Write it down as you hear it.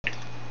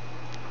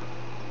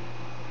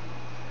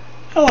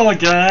Hello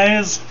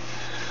guys,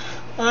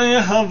 I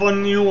have a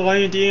new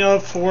idea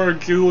for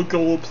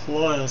Google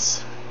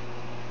Plus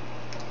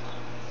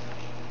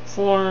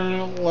for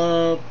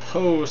the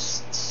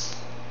posts,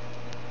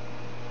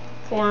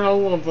 for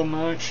all of them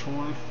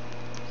actually.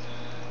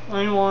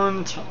 I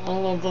want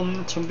all of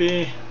them to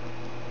be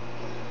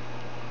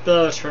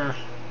better,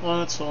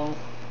 that's all.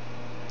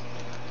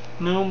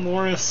 No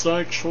more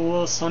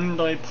sexual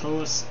Sunday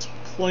posts,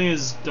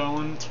 please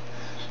don't.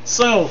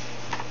 So,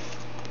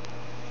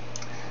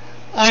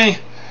 I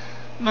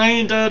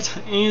made it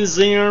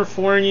easier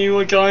for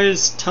you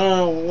guys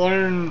to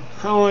learn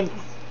how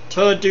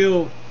to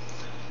do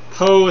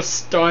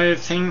posts, I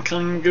think,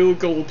 on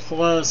Google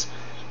Plus,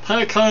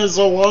 because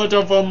a lot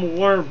of them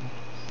were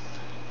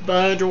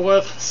bad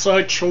with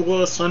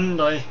Sexual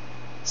Sunday.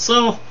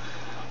 So,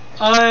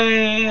 I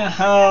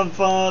have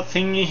a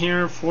thingy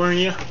here for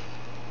you.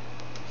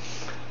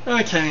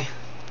 Okay.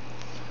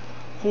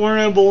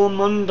 Horrible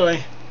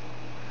Monday.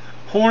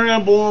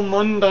 Horrible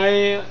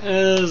Monday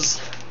is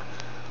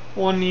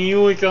when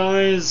you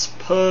guys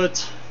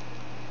put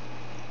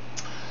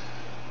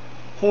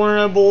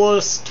horrible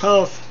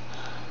stuff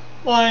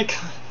like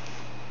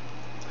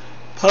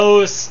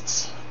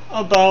posts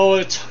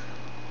about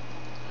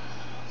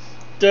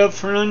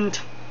different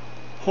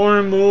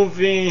horror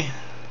movie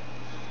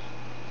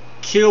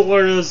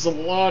killers, a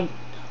lot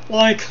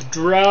like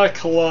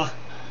Dracula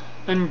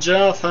and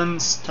Jeff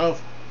and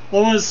stuff,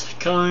 those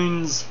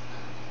kinds.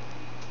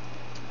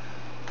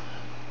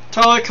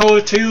 Taco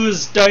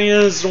Tuesday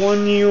is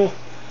when you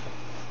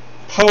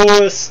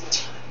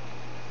post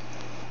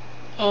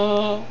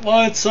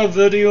lots of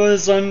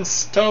videos and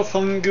stuff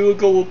on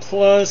Google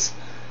Plus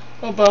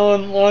about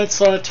lots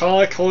of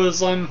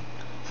tacos and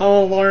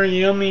how they're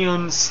yummy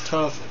and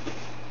stuff.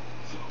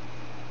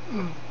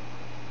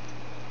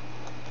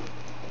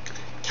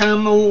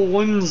 Camel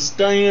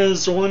Wensday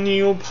is when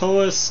you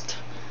post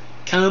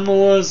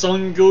camels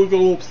on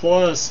Google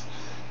Plus.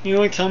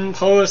 You can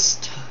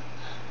post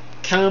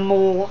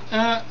camel,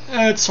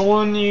 it's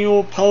when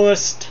you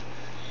post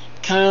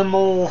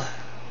camel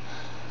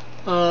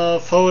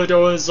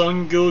photos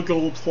on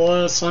Google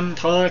Plus and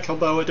talk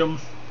about them.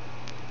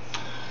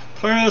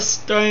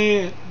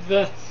 Thursday,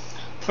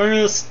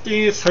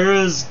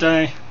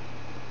 Thursday.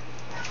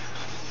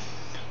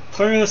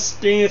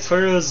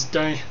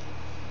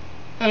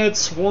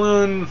 It's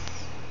when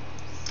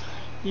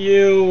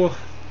you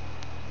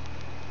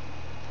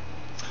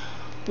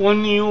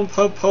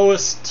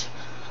post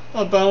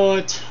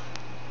about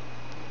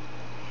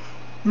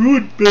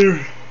root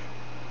beer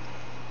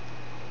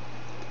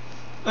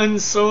and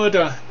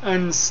soda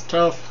and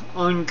stuff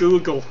on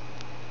Google.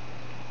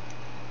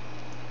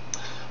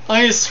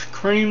 Ice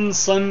cream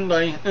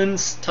Sunday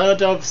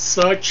instead of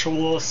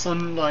sexual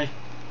Sunday.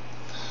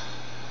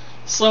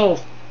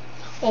 So,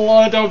 a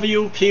lot of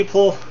you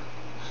people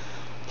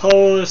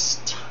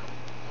please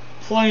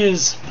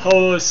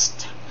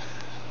post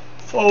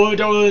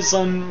photos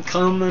and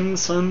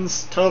comments and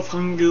stuff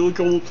on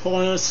Google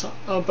Plus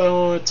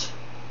about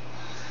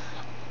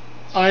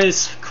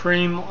ice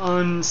cream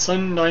on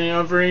Sunday,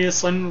 every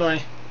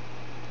Sunday.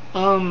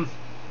 Yeah,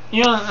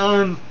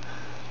 and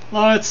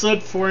that's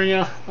it for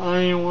you.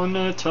 I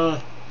wanted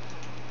to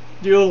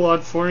do a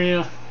lot for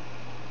you.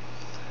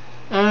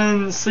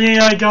 And see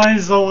you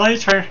guys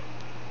later.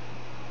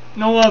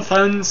 No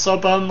offense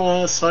about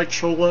the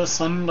Sexual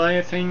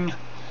Sunday thing.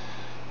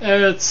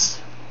 It's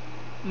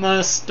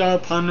messed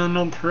up and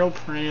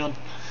inappropriate.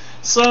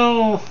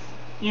 So,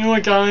 you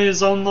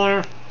guys on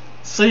there,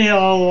 see you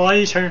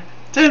later.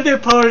 To the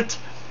part,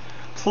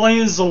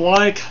 please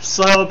like,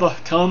 sub,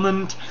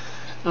 comment,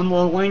 and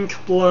the link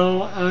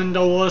below, and I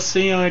will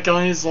see you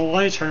guys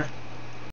later.